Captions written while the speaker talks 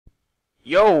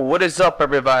Yo, what is up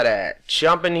everybody?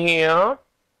 Jumping here,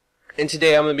 and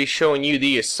today I'm going to be showing you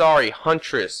the Asari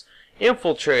Huntress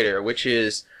Infiltrator, which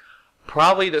is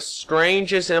probably the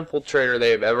strangest infiltrator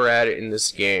they've ever added in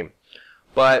this game.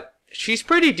 But she's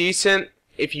pretty decent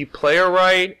if you play her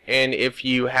right, and if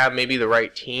you have maybe the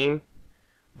right team.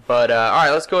 But alright,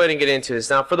 let's go ahead and get into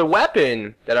this. Now for the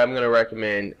weapon that I'm going to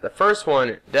recommend, the first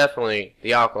one, definitely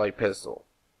the Alkalite Pistol.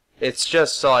 It's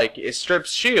just like, it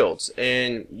strips shields,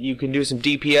 and you can do some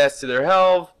DPS to their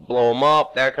health, blow them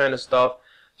up, that kind of stuff.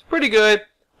 It's pretty good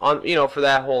on, for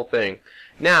that whole thing.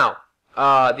 Now,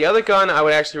 the other gun I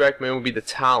would actually recommend would be the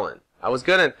Talon. I was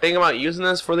gonna think about using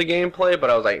this for the gameplay,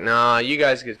 but I was like, nah, you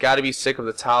guys gotta be sick of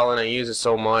the Talon. I use it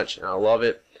so much, and I love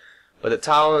it. But the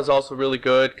Talon is also really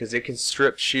good because it can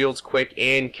strip shields quick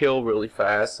and kill really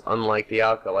fast, unlike the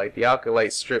Alkalite. The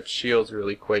Alkalite strips shields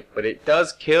really quick, but it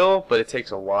does kill, but it takes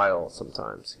a while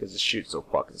sometimes because it shoots so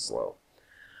fucking slow.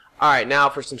 Alright, now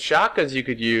for some shotguns you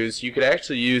could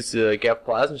actually use the Geth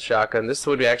Plasma Shotgun. This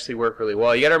would actually work really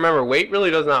well. You gotta remember, weight really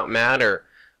does not matter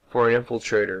for an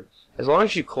infiltrator. As long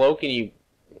as you cloak and you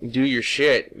do your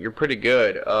shit, you're pretty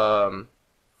good. At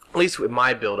least with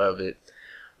my build of it.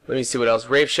 Let me see what else.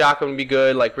 Wraith Shotgun would be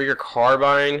good. Like Rigger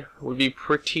Carbine would be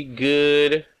pretty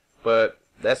good. But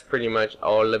that's pretty much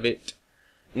all of it.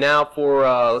 Now for,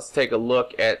 let's take a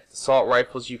look at assault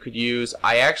rifles you could use.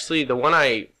 The one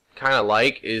I kind of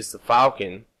like is the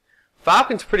Falcon.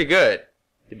 Falcon's pretty good,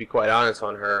 to be quite honest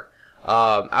on her.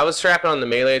 I was strapping on the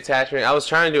melee attachment. I was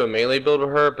trying to do a melee build with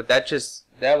her, but that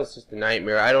was just a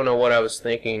nightmare. I don't know what I was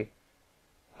thinking.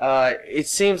 It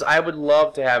seems I would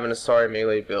love to have an Asari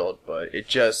melee build, but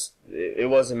it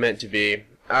wasn't meant to be.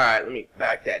 Alright, let me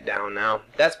back that down now.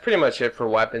 That's pretty much it for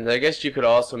weapons. I guess you could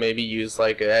also maybe use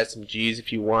like SMGs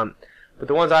if you want. But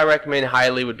the ones I recommend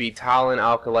highly would be Talon,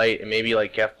 Alkalite, and maybe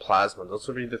like Geth Plasma. Those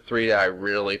would be the three that I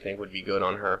really think would be good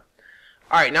on her.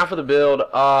 Alright, now for the build.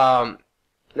 Now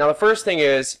the first thing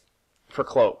is, for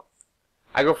cloak.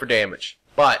 I go for damage.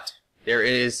 But there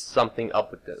is something up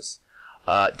with this.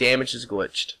 Damage is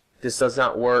glitched. This does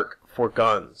not work for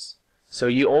guns. So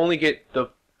you only get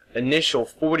the initial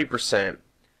 40%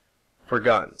 for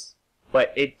guns.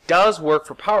 But it does work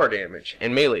for power damage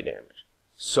and melee damage.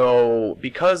 So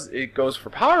because it goes for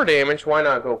power damage, why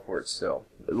not go for it still?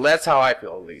 That's how I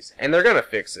feel at least. And they're gonna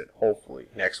fix it, hopefully,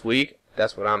 next week.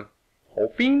 That's what I'm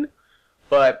hoping.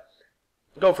 But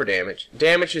go for damage.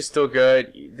 Damage is still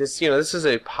good. This is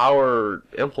a power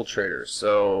infiltrator,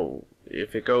 so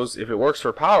if it works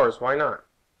for powers, why not?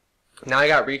 Now I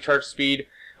got recharge speed.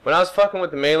 When I was fucking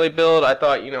with the melee build, I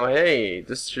thought, hey,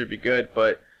 this should be good,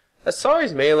 but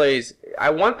Asari's melees, I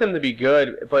want them to be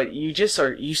good, but you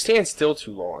stand still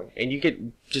too long, and you get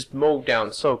just mowed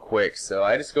down so quick, so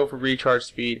I just go for recharge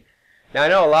speed. Now I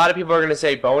know a lot of people are going to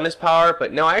say bonus power,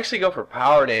 but no, I actually go for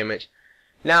power damage.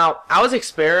 Now, I take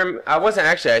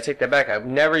that back, I've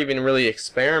never even really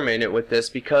experimented with this,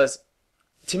 because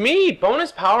to me,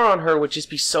 bonus power on her would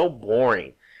just be so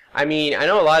boring. I mean, I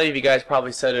know a lot of you guys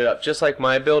probably set it up just like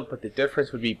my build, but the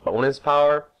difference would be bonus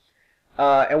power.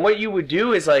 And what you would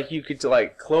do is you could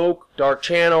cloak, dark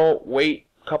channel, wait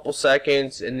a couple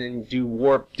seconds, and then do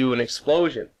warp, do an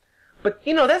explosion. But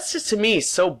that's just to me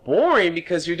so boring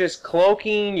because you're just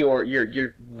cloaking,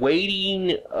 you're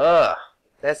waiting.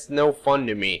 That's no fun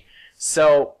to me.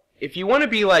 So if you want to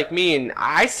be like me, and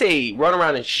I say run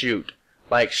around and shoot.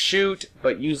 Shoot,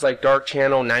 but use dark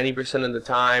channel 90% of the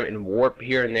time and warp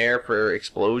here and there for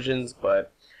explosions.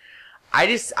 But I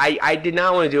did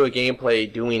not want to do a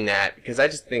gameplay doing that because I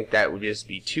just think that would just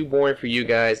be too boring for you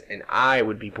guys, and I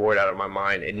would be bored out of my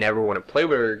mind and never want to play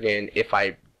with her again if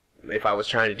I was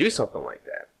trying to do something like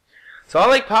that. So I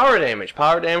like power damage.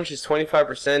 Power damage is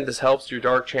 25%. This helps your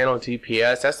dark channel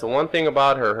DPS. That's the one thing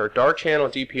about her. Her dark channel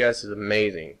DPS is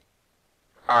amazing.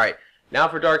 Alright, now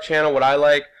for dark channel, what I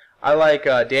like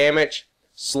damage,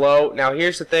 slow. Now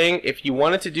here's the thing, if you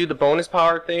wanted to do the bonus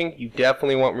power thing, you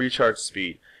definitely want recharge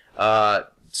speed.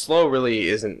 Slow really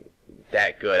isn't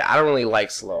that good. I don't really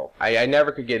like slow. I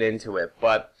never could get into it,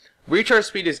 but recharge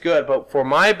speed is good. But for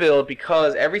my build,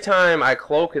 because every time I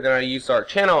cloak and then I use dark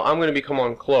channel, I'm going to become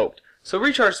uncloaked. So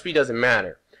recharge speed doesn't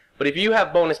matter. But if you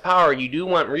have bonus power, you do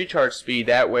want recharge speed.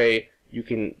 That way you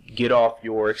can get off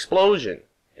your explosion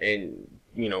and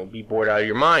be bored out of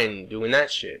your mind doing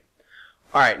that shit.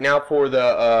 Alright, now for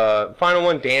the final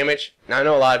one, damage. Now I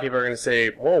know a lot of people are going to say,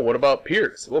 whoa, what about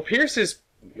Pierce? Well, Pierce is,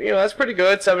 that's pretty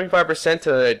good, 75%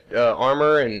 to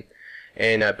armor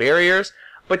and barriers.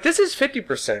 But this is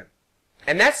 50%.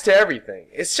 And that's to everything.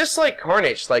 It's just like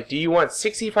Carnage. Do you want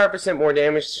 65% more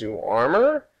damage to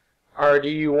armor? Or do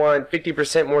you want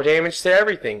 50% more damage to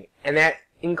everything? And that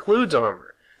includes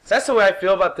armor. So that's the way I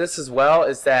feel about this as well,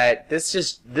 is that this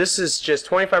is just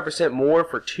 25% more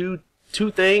for two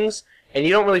things, and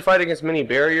you don't really fight against many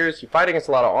barriers. You fight against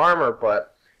a lot of armor,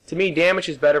 but to me, damage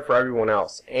is better for everyone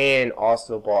else, and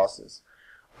also bosses.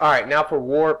 Alright, now for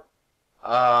warp,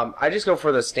 I just go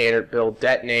for the standard build: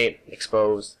 detonate,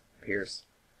 expose, pierce.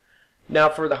 Now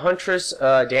for the Huntress,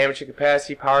 damage and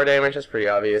capacity, power damage, that's pretty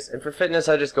obvious. And for fitness,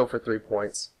 I just go for 3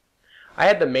 points. I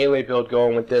had the melee build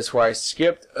going with this where I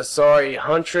skipped Asari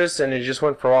Huntress and it just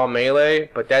went for all melee,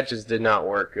 but that just did not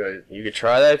work good. You could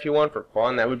try that if you want for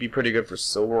fun. That would be pretty good for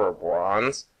silver or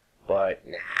bronze, but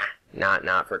nah,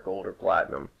 not for gold or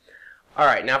platinum.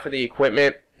 Alright, now for the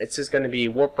equipment. It's just going to be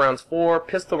Warp Rounds 4,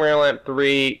 Pistol Rail Lamp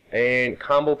 3, and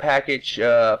Combo Package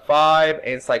 5,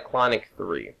 and Cyclonic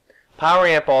 3. Power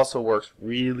Amp also works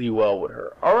really well with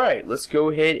her. Alright, let's go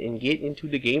ahead and get into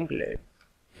the gameplay.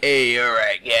 Hey,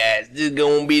 alright guys, this is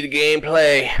going to be the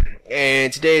gameplay.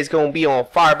 And today is going to be on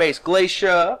Firebase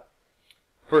Glacier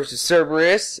versus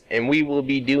Cerberus, and we will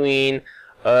be doing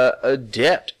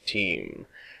Adept team.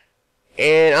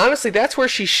 And honestly, that's where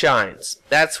she shines.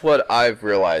 That's what I've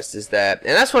realized is that,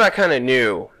 and that's what I kind of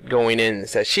knew going in,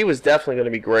 is that she was definitely going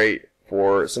to be great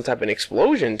for some type of an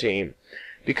explosion team.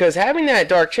 Because having that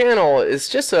dark channel is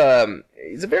just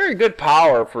it's a very good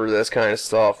power for this kind of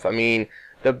stuff. I mean,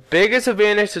 the biggest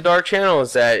advantage to dark channel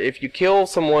is that if you kill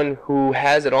someone who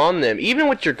has it on them, even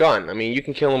with your gun, I mean, you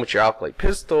can kill them with your alkali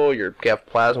pistol, your Gef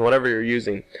plasma, whatever you're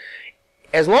using.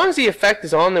 As long as the effect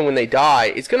is on them when they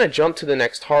die, it's going to jump to the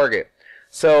next target.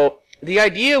 So the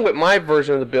idea with my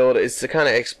version of the build is to kind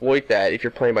of exploit that if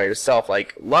you're playing by yourself.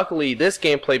 Like, luckily, this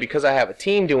gameplay, because I have a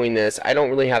team doing this, I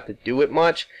don't really have to do it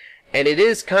much. And it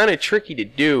is kind of tricky to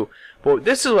do, but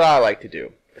this is what I like to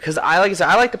do. Because like I said,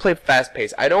 I like to play fast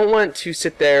paced. I don't want to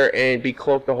sit there and be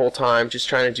cloaked the whole time just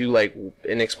trying to do like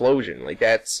an explosion. Like,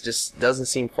 that's just doesn't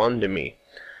seem fun to me.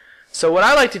 So what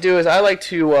I like to do is I like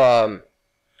to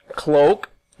cloak,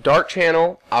 dark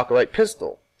channel, alkalite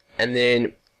pistol. And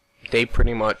then they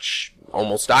pretty much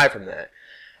almost die from that.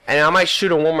 And I might shoot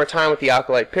them one more time with the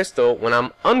alkalite pistol when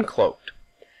I'm uncloaked.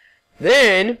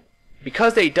 Then,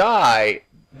 because they die,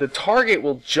 the target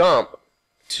will jump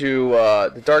to,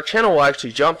 the dark channel will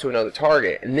actually jump to another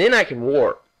target, and then I can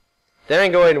warp. Then I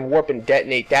can go ahead and warp and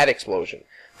detonate that explosion.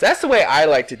 So that's the way I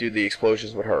like to do the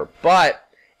explosions with her, but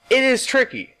it is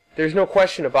tricky. There's no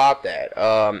question about that.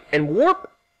 And warp,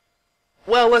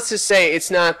 well, let's just say it's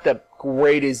not the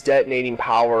greatest detonating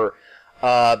power,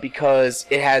 because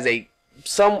it has it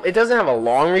doesn't have a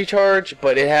long recharge,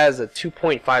 but it has a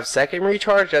 2.5 second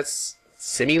recharge. That's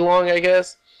semi-long, I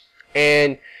guess.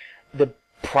 And the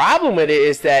problem with it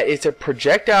is that it's a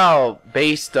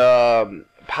projectile-based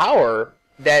power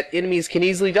that enemies can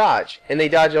easily dodge, and they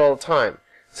dodge it all the time.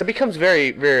 So it becomes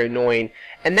very, very annoying.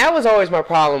 And that was always my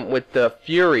problem with the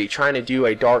Fury trying to do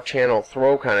a dark channel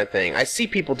throw kind of thing. I see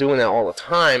people doing that all the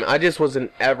time. I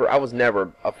was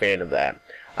never a fan of that.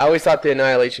 I always thought the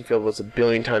Annihilation Field was a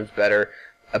billion times better,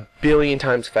 a billion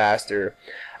times faster.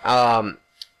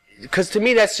 Because to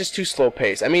me, that's just too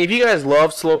slow-paced. I mean, if you guys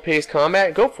love slow-paced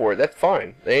combat, go for it. That's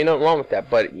fine. There ain't nothing wrong with that.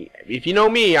 But if you know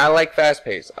me, I like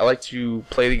fast-paced. I like to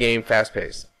play the game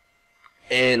fast-paced.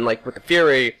 And like with the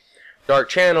Fury, dark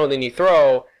channel, then you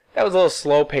throw, that was a little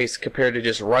slow-paced compared to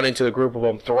just run into the group of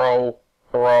them, throw,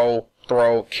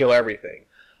 kill everything.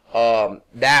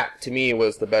 That, to me,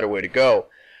 was the better way to go.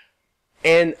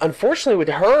 And unfortunately with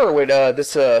her, with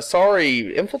this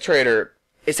Asari Infiltrator,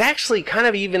 it's actually kind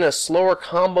of even a slower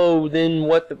combo than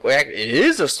what it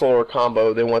is a slower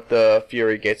combo than what the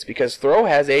Fury gets, because Throw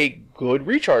has a good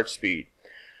recharge speed,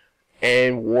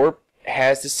 and Warp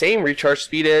has the same recharge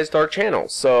speed as Dark Channel.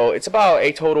 So it's about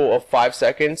a total of 5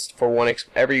 seconds for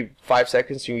every 5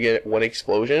 seconds you can get one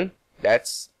explosion.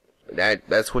 That's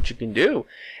what you can do.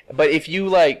 But if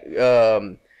you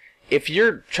if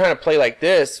you're trying to play like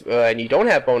this and you don't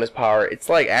have bonus power, it's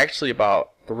like actually about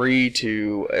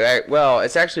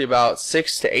it's actually about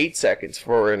 6 to 8 seconds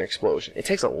for an explosion. It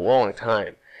takes a long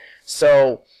time.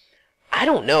 So, I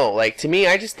don't know. Like, to me,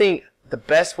 I just think the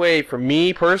best way for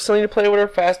me personally to play with her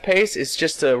fast pace is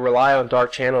just to rely on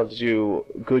Dark Channel to do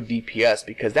good DPS,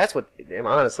 because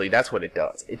honestly, that's what it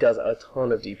does. It does a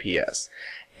ton of DPS.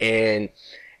 And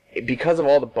because of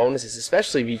all the bonuses,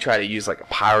 especially if you try to use like a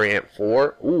Power Amp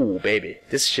 4, ooh, baby,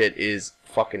 this shit is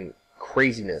fucking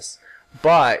craziness.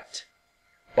 But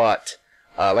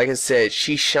like I said,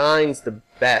 she shines the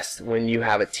best when you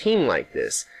have a team like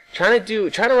this. Trying to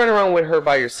run around with her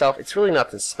by yourself, it's really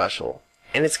nothing special,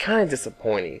 and it's kind of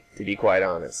disappointing, to be quite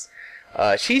honest.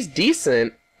 She's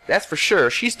decent, that's for sure.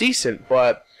 She's decent,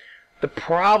 but the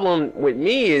problem with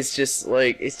me is just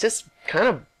like it's just kind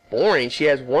of boring. She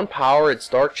has one power. It's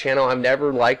Dark Channel. I've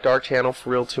never liked Dark Channel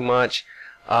for real too much.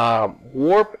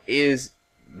 Warp is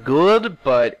good,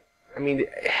 but I mean,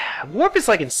 Warp is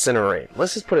like Incinerate.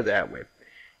 Let's just put it that way.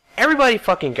 Everybody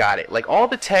fucking got it. Like, all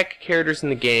the tech characters in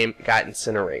the game got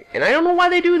Incinerate. And I don't know why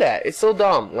they do that. It's so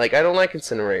dumb. Like, I don't like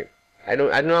Incinerate. I do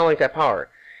not like that power.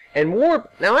 And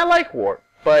Warp, now I like Warp,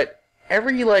 but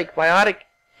every, like, biotic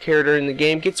character in the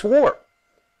game gets Warp.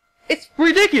 It's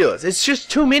ridiculous. It's just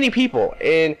too many people.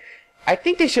 And I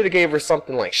think they should have gave her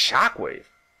something like Shockwave.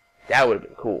 That would have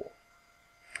been cool.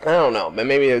 I don't know, but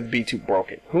maybe it would be too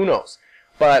broken. Who knows?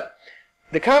 But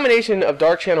the combination of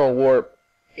Dark Channel and Warp,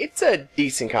 it's a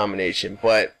decent combination,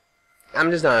 but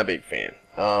I'm just not a big fan.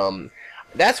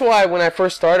 That's why when I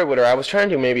first started with her, I was trying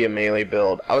to do maybe a melee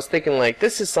build. I was thinking, like,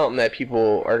 this is something that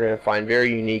people are going to find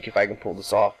very unique if I can pull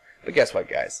this off. But guess what,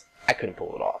 guys? I couldn't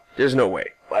pull it off. There's no way.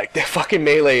 Like, the fucking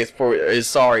melee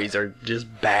Asaris are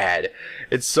just bad.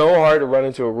 It's so hard to run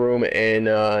into a room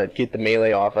and get the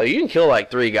melee off. Like, you can kill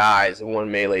like 3 guys in one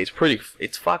melee.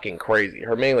 It's fucking crazy.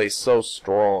 Her melee is so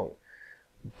strong.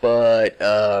 But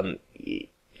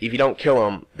if you don't kill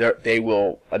them, they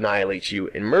will annihilate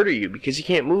you and murder you because you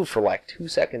can't move for like 2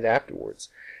 seconds afterwards.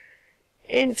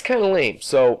 And it's kind of lame.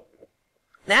 So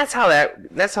that's how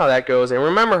that goes. And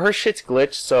remember, her shit's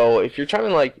glitched. So if you're trying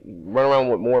to like run around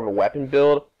with more of a weapon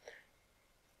build,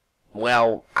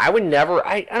 well, I would never.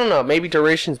 I don't know. Maybe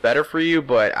duration's better for you,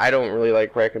 but I don't really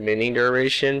like recommending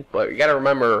duration. But you got to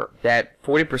remember that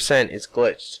 40% is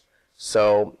glitched.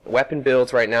 So, weapon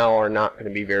builds right now are not going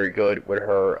to be very good with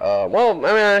her. Well,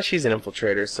 I mean, she's an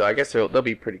infiltrator, so I guess they'll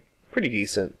be pretty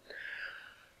decent.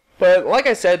 But, like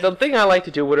I said, the thing I like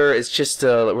to do with her is just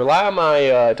to rely on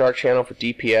my Dark Channel for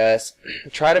DPS.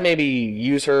 Try to maybe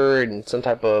use her in some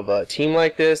type of team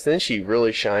like this, then she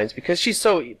really shines. Because she's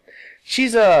really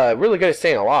good at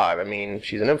staying alive. I mean,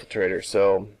 she's an infiltrator,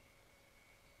 so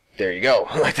there you go.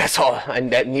 Like, that's all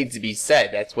that needs to be said.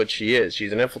 That's what she is.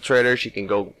 She's an infiltrator. She can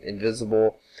go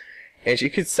invisible. And she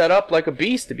could set up like a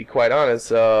beast, to be quite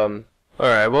honest. Alright,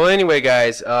 well, anyway,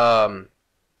 guys,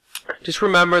 just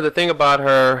remember the thing about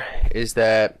her is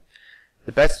that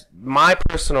my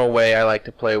personal way I like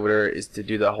to play with her is to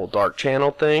do the whole Dark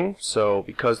Channel thing. So,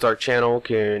 because Dark Channel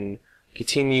can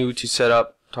continue to set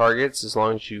up targets, as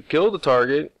long as you kill the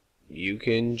target, you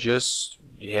can just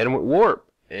hit them with Warp.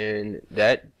 And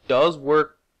that does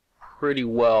work pretty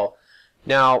well.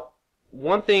 Now,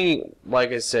 one thing,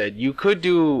 like I said, you could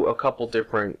do a couple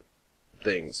different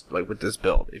things, like with this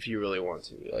build, if you really want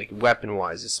to, like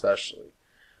weapon-wise especially.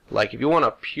 Like, if you want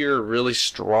a pure, really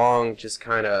strong, just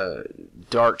kind of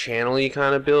Dark Channel-y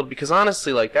kind of build, because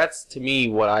honestly, like, that's, to me,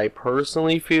 what I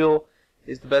personally feel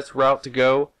is the best route to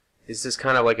go, is this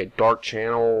kind of like a Dark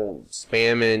Channel,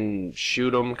 spam and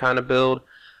shoot 'em kind of build.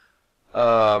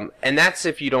 And that's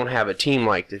if you don't have a team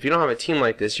like this. If you don't have a team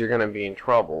like this, you're going to be in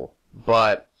trouble.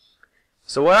 But,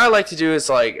 so what I like to do is,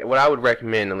 like, what I would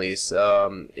recommend at least,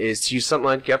 is to use something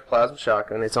like Get Plasma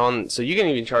Shotgun. It's on, so you can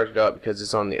even charge it up because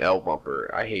it's on the L bumper.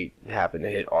 I hate having to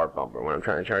hit R bumper when I'm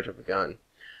trying to charge up a gun.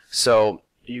 So,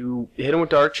 you hit him with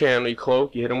Dark Channel, you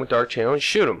cloak, you hit him with Dark Channel, and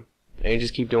shoot him. And you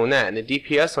just keep doing that. And the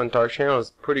DPS on Dark Channel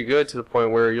is pretty good to the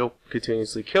point where you'll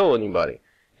continuously kill anybody.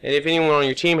 And if anyone on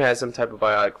your team has some type of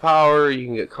biotic power, you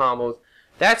can get combos.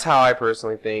 That's how I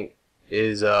personally think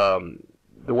is the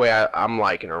way I'm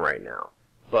liking her right now.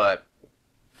 But,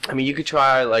 I mean, you could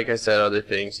try, like I said, other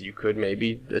things. You could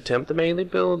maybe attempt the melee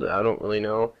build. I don't really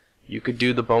know. You could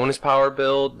do the bonus power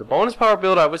build. The bonus power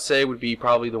build, I would say, would be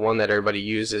probably the one that everybody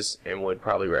uses and would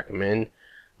probably recommend.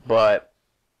 But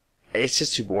it's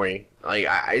just too boring. Like,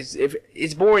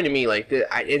 it's boring to me. Like,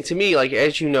 and to me, like,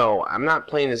 as you know, I'm not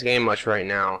playing this game much right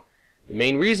now. The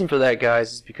main reason for that,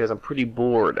 guys, is because I'm pretty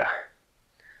bored.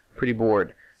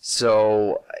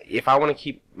 So, if I want to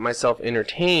keep myself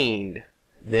entertained,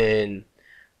 then,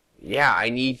 yeah, I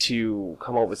need to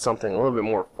come up with something a little bit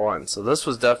more fun. So this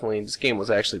game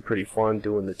was actually pretty fun,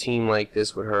 doing the team like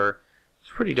this with her. It's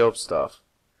pretty dope stuff.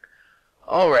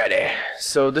 Alrighty,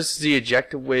 so this is the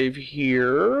ejective wave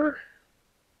here.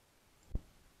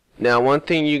 Now, one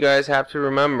thing you guys have to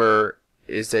remember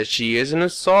is that she is an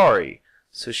Asari,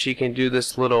 so she can do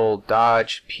this little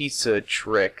dodge pizza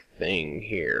trick thing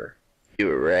here.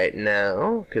 Do it right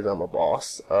now, because I'm a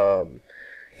boss.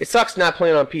 It sucks not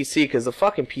playing on PC, because the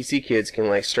fucking PC kids can,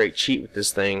 like, straight cheat with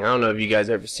this thing. I don't know if you guys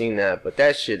ever seen that, but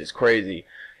that shit is crazy.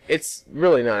 It's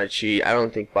really not a cheat. I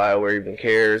don't think BioWare even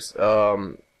cares.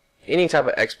 Any type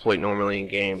of exploit normally in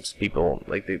games, people,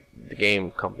 like the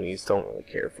game companies, don't really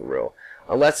care for real.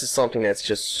 Unless it's something that's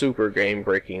just super game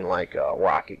breaking, like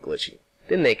rocket glitching.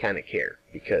 Then they kind of care,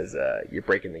 because you're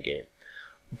breaking the game.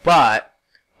 But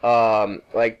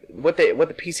Like what the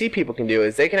PC people can do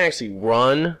is they can actually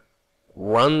run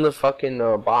the fucking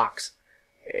box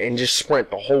and just sprint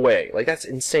the whole way. Like that's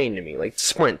insane to me. Like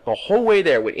sprint the whole way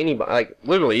there with anybody, like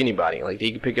literally anybody. Like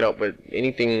they can pick it up with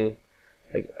anything.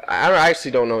 Like I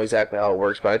actually don't know exactly how it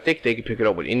works, but I think they can pick it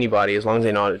up with anybody as long as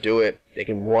they know how to do it. They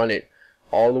can run it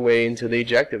all the way into the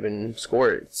objective and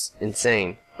score it. It's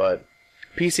insane. But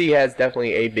PC has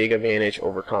definitely a big advantage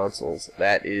over consoles.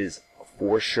 That is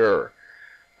for sure.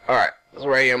 Alright, so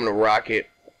right here I'm going to rock it.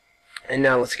 And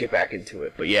now let's get back into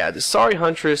it. But yeah, the Asari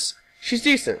Huntress, she's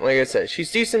decent. Like I said,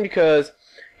 she's decent because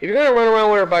if you're going to run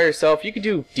around with her by yourself, you can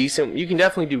do decent. You can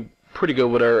definitely do pretty good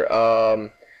with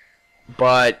her.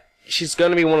 But she's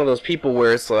going to be one of those people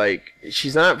where it's like,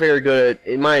 she's not very good,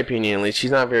 in my opinion at least,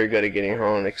 she's not very good at getting her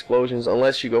own explosions.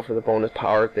 Unless you go for the bonus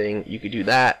power thing, you could do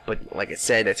that. But like I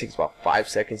said, that takes about 5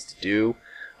 seconds to do.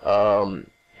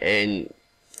 And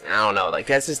I don't know, like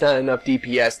that's just not enough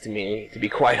DPS to me, to be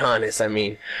quite honest. I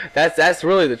mean, that's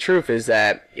really the truth, is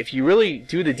that if you really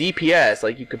do the DPS,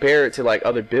 like you compare it to like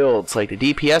other builds, like the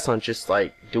DPS on just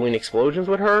like doing explosions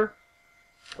with her,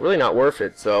 really not worth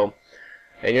it. So,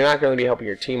 and you're not going to be helping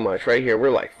your team much. Right here,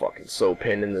 we're like fucking so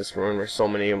pinned in this room. There's so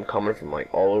many of them coming from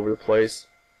like all over the place.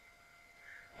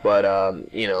 But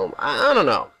you know, I don't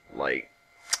know, like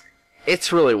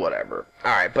it's really whatever.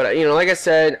 Alright, but you know, like I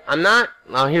said, I'm not.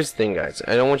 Now here's the thing, guys.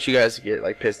 I don't want you guys to get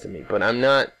like pissed at me, but I'm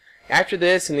not. After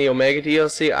this and the Omega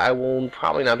DLC, I will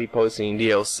probably not be posting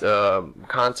DLC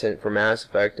content for Mass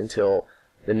Effect until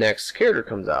the next character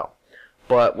comes out.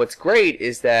 But what's great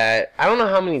is that I don't know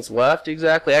how many's left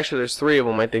exactly. Actually, there's 3 of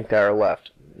them I think that are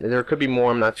left. There could be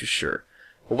more. I'm not too sure.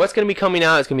 But what's going to be coming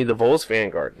out is going to be the Volus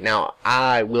Vanguard. Now,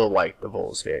 I will like the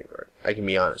Volus Vanguard. I can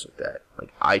be honest with that.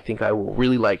 Like, I think I will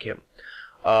really like him.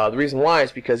 The reason why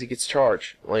is because he gets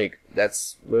charge. Like,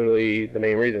 that's literally the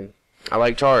main reason. I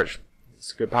like charge.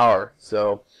 It's good power.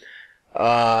 So,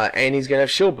 and he's gonna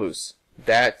have shield boost.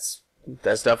 That's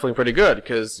definitely pretty good,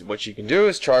 because what you can do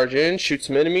is charge in, shoot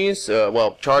some enemies.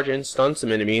 Well, charge in, stun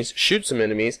some enemies, shoot some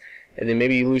enemies, and then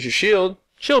maybe you lose your shield.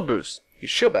 Shield boost. You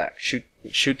shield back. Shoot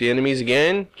the enemies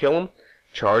again. Kill them.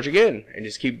 Charge again, and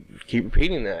just keep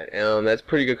repeating that. That's a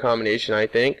pretty good combination, I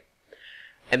think.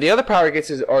 And the other power he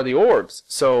gets are the orbs.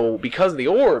 So because of the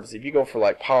orbs, if you go for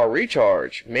like power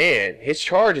recharge, man, his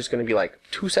charge is going to be like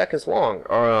 2 seconds long,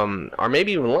 or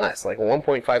maybe even less, like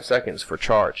 1.5 seconds for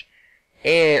charge.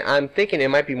 And I'm thinking it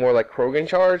might be more like Krogan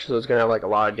charge, so it's going to have like a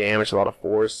lot of damage, a lot of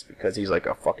force, because he's like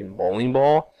a fucking bowling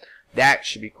ball. That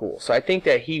should be cool. So I think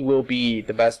that he will be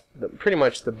the best, pretty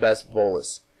much the best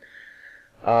Volus.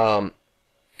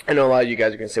 I know a lot of you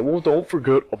guys are going to say, well, don't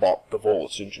forget about the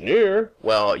Volus Engineer.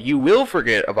 Well, you will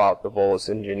forget about the Volus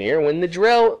Engineer when the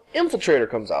Drell Infiltrator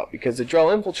comes out, because the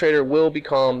Drell Infiltrator will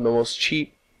become the most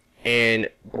cheap and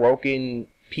broken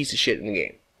piece of shit in the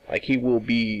game. Like, he will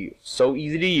be so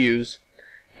easy to use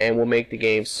and will make the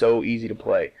game so easy to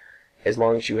play as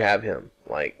long as you have him.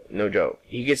 Like, no joke.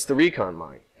 He gets the recon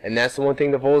mine, and that's the one thing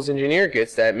the Volus Engineer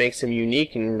gets that makes him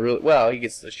unique and really, well, he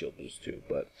gets the shield boost too,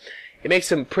 but it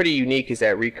makes him pretty unique, is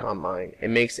that recon mine.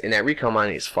 And that recon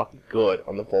mine is fucking good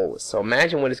on the Volus. So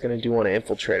imagine what it's going to do on an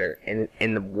Infiltrator.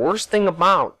 And the worst thing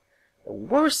about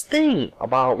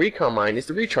recon mine is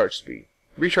the recharge speed.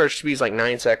 Recharge speed is like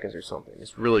 9 seconds or something.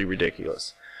 It's really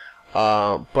ridiculous. But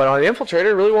on the Infiltrator,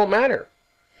 it really won't matter.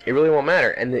 It really won't matter.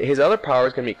 And his other power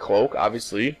is going to be Cloak,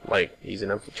 obviously. Like, he's an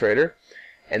Infiltrator.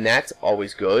 And that's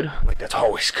always good. Like, that's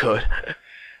always good.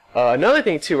 Another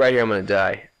thing, too, right here, I'm going to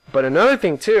die. But another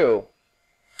thing, too,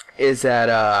 is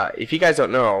that, if you guys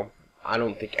don't know, I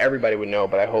don't think everybody would know,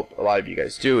 but I hope a lot of you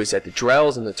guys do, is that the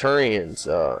Drells and the Turians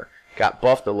got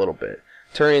buffed a little bit.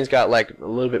 Turians got like a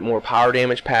little bit more power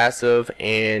damage passive,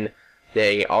 and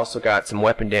they also got some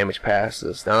weapon damage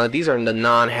passives. Now these are the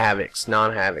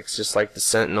non-Havocs, just like the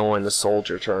Sentinel and the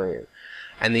Soldier Turian.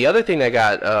 And the other thing that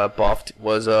got buffed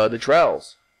was the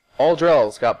Drells. All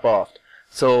Drells got buffed.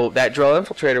 So that Drell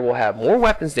Infiltrator will have more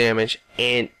weapons damage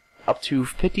and up to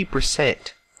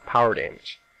 50% power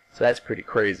damage. So that's pretty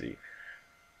crazy.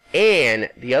 And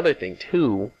the other thing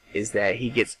too is that he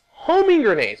gets homing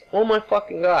grenades. Oh my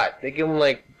fucking god. They give him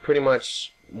like pretty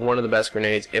much one of the best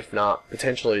grenades, if not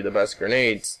potentially the best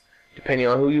grenades, depending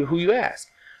on who you ask.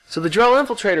 So the Drell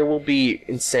Infiltrator will be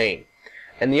insane.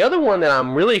 And the other one that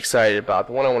I'm really excited about,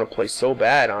 the one I want to play so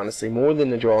bad, honestly, more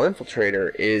than the Drell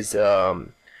Infiltrator, is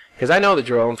because I know the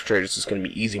Drell Infiltrator is just going to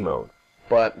be easy mode.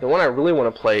 But the one I really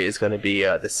want to play is going to be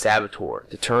the Saboteur.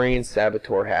 The Turian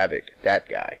Saboteur Havoc. That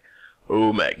guy.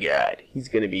 Oh my god. He's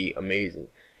going to be amazing.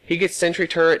 He gets Sentry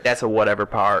Turret. That's a whatever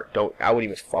power. I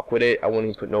wouldn't even fuck with it. I wouldn't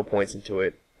even put no points into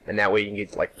it. and that way you can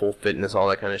get like full fitness, all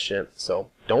that kind of shit. So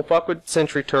don't fuck with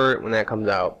Sentry Turret when that comes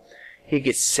out. He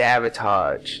gets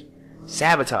Sabotage.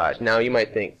 Sabotage. Now you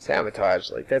might think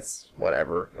Sabotage, like that's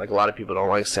whatever. Like a lot of people don't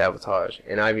like Sabotage,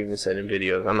 and I've even said in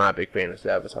videos I'm not a big fan of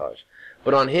Sabotage.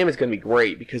 But on him it's gonna be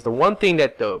great because the one thing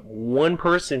that the one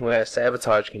person who has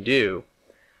Sabotage can do,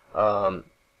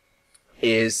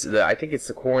 is I think it's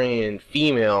the Korean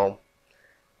female.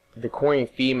 The Korean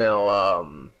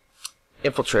female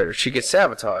infiltrator. She gets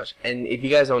Sabotage, and if you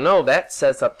guys don't know, that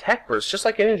sets up tech burst just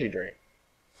like energy drain.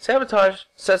 Sabotage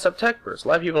sets up tech burst. A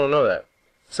lot of people don't know that.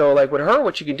 So like with her,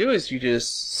 what you can do is you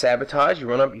just Sabotage, you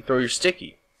run up, you throw your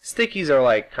sticky. Stickies are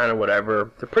like kind of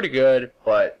whatever. They're pretty good,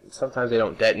 but sometimes they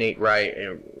don't detonate right,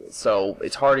 and so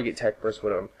it's hard to get tech burst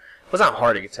with them. Well, it's not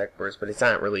hard to get tech burst, but it's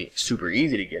not really super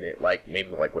easy to get it. Like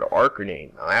maybe like with an arc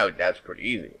grenade. Now, that's pretty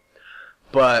easy.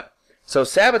 But so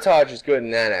Sabotage is good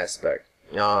in that aspect.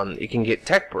 It can get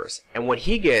tech burst, and what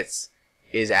he gets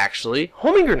is actually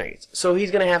homing grenades. So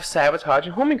he's gonna have Sabotage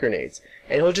and homing grenades,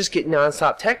 and he'll just get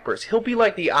non-stop tech burst. He'll be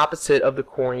like the opposite of the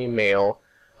Korean male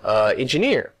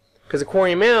engineer, because the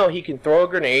Korean male, he can throw a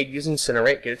grenade, use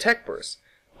Incinerate, get a tech burst.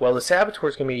 Well, the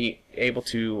Saboteur's gonna be able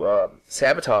to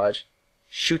Sabotage,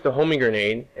 shoot the homing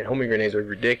grenade, and homing grenades are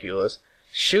ridiculous.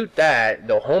 Shoot that,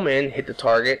 they'll home in, hit the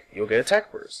target, you'll get a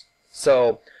tech burst.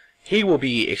 So he will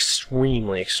be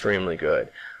extremely, extremely good.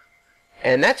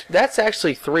 And that's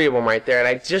actually 3 of them right there. And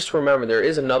I just remember there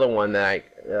is another one that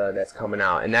that's coming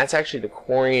out, and that's actually the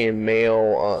Korean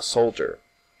male soldier.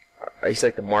 He's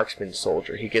like the marksman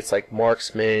soldier. He gets like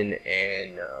marksman,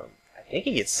 and I think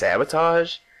he gets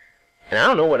Sabotage, and I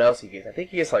don't know what else he gets. I think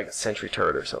he gets like a Sentry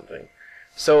Turret or something.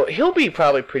 So he'll be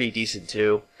probably pretty decent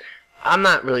too. I'm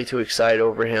not really too excited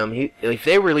over him. If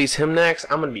they release him next,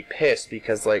 I'm gonna be pissed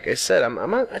because, like I said,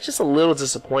 I'm just a little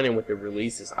disappointed with the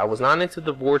releases. I was not into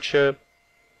the Vorcha,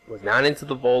 was not into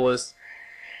the Volus,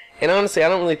 and honestly, I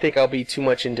don't really think I'll be too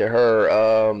much into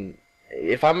her.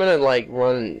 If I'm gonna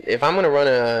run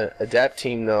a Adept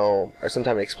team though, or some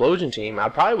type of explosion team, I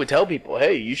probably would tell people,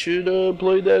 hey, you should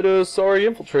play that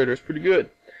Asari Infiltrator. It's pretty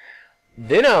good.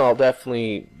 Then I'll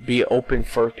definitely be open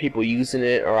for people using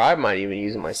it, or I might even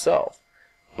use it myself.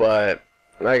 But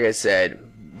like I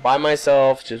said, by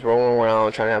myself, just rolling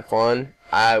around trying to have fun,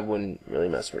 I wouldn't really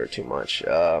mess with her too much.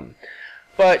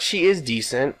 But she is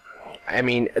decent. I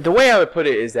mean, the way I would put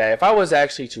it is that if I was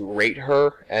actually to rate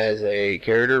her as a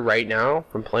character right now,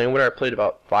 from playing with her, I played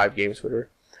about 5 games with her,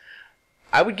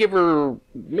 I would give her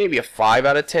maybe a 5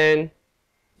 out of 10.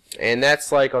 And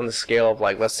that's like on the scale of,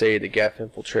 like, let's say the Geth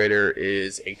Infiltrator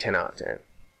is a 10 out of 10.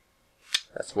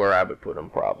 That's where I would put him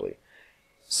probably.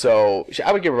 So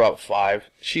I would give her about 5.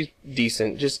 She's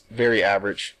decent, just very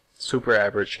average, super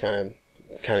average kind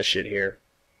of shit here.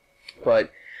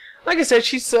 But like I said,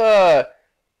 she's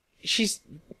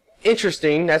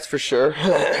interesting, that's for sure.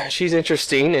 She's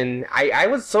interesting, and I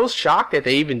was so shocked that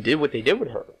they even did what they did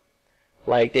with her.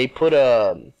 Like they put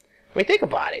I mean, think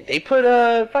about it. They put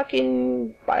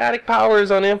fucking biotic powers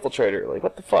on Infiltrator. Like,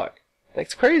 what the fuck?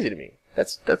 That's crazy to me.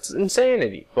 That's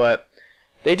insanity. But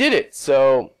they did it.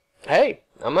 So, hey,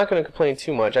 I'm not gonna complain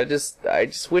too much. I just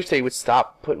wish they would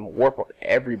stop putting warp on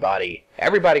everybody.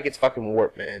 Everybody gets fucking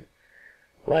warp, man.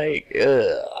 Like,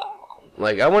 ugh.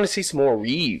 Like, I want to see some more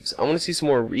Reeves. I want to see some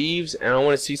more Reeves, and I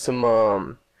want to see some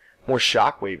more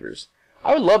Shockwavers.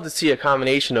 I would love to see a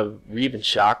combination of Reeve and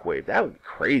Shockwave. That would be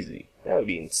crazy. That would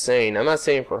be insane. I'm not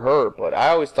saying for her, but I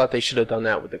always thought they should have done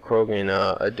that with the Krogan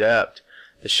Adept,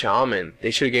 the Shaman.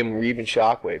 They should have given Reeve and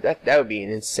Shockwave. That would be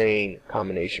an insane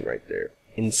combination right there.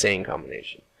 Insane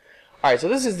combination. Alright, so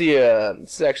this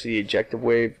is actually the ejective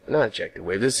wave. Not ejective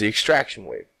wave, this is the extraction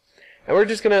wave. And we're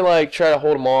just gonna like try to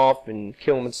hold them off and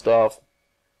kill them and stuff.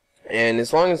 And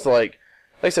as long as like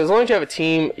I said, as long as you have a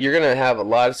team, you're gonna have a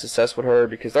lot of success with her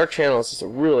because our channel is just a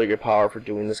really good power for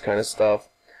doing this kind of stuff.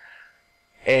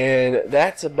 And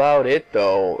that's about it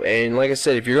though. And like I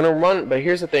said, if you're gonna run, but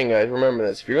here's the thing guys, remember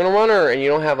this, if you're gonna run her and you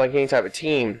don't have like any type of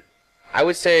team, I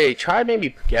would say try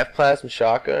maybe Geth Plasma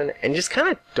Shotgun and just kind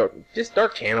of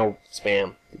Dark Channel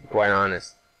spam, to be quite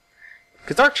honest.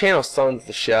 Because Dark Channel stuns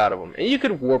the shit out of them. And you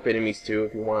could warp enemies too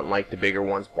if you want like the bigger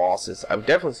ones, bosses. I would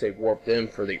definitely say warp them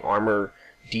for the armor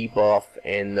debuff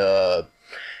and the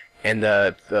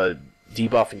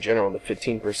debuff in general, the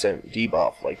 15%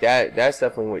 debuff. Like that's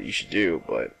definitely what you should do.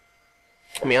 But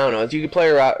I mean, I don't know. You can play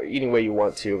her out any way you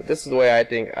want to. But this is the way I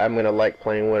think I'm gonna like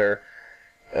playing with her.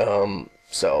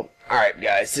 So, alright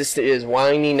guys, this is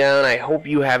winding down. I hope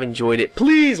you have enjoyed it.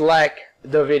 Please like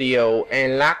the video,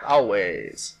 and like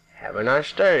always, have a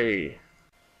nice day.